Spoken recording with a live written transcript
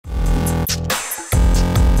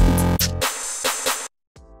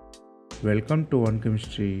Welcome to One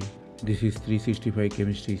Chemistry. This is 365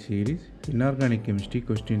 chemistry series. Inorganic chemistry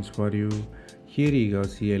questions for you. Here you have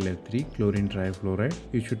ClF3, chlorine trifluoride.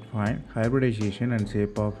 You should find hybridization and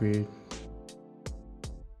shape of it.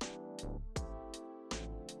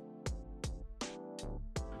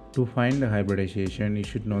 To find the hybridization, you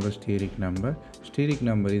should know the steric number. Steric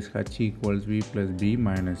number is H equals V plus B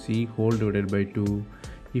minus C whole divided by 2.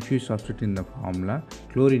 If you substitute in the formula,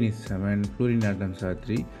 chlorine is 7, fluorine atoms are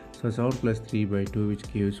 3, so 7 plus 3 by 2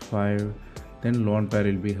 which gives 5. Then lone pair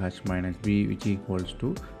will be H minus B which equals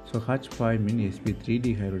 2. So H5 means sp3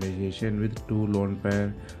 dehybridization with 2 lone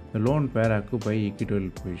pair. The lone pair occupy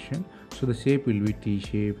equatorial position, so the shape will be T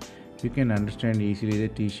shape. You can understand easily the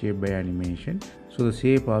T shape by animation. So the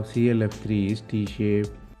shape of ClF3 is T shape.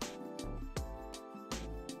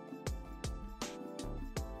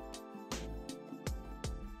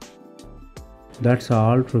 That's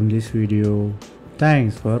all from this video.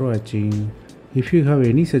 Thanks for watching. If you have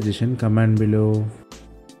any suggestion, comment below.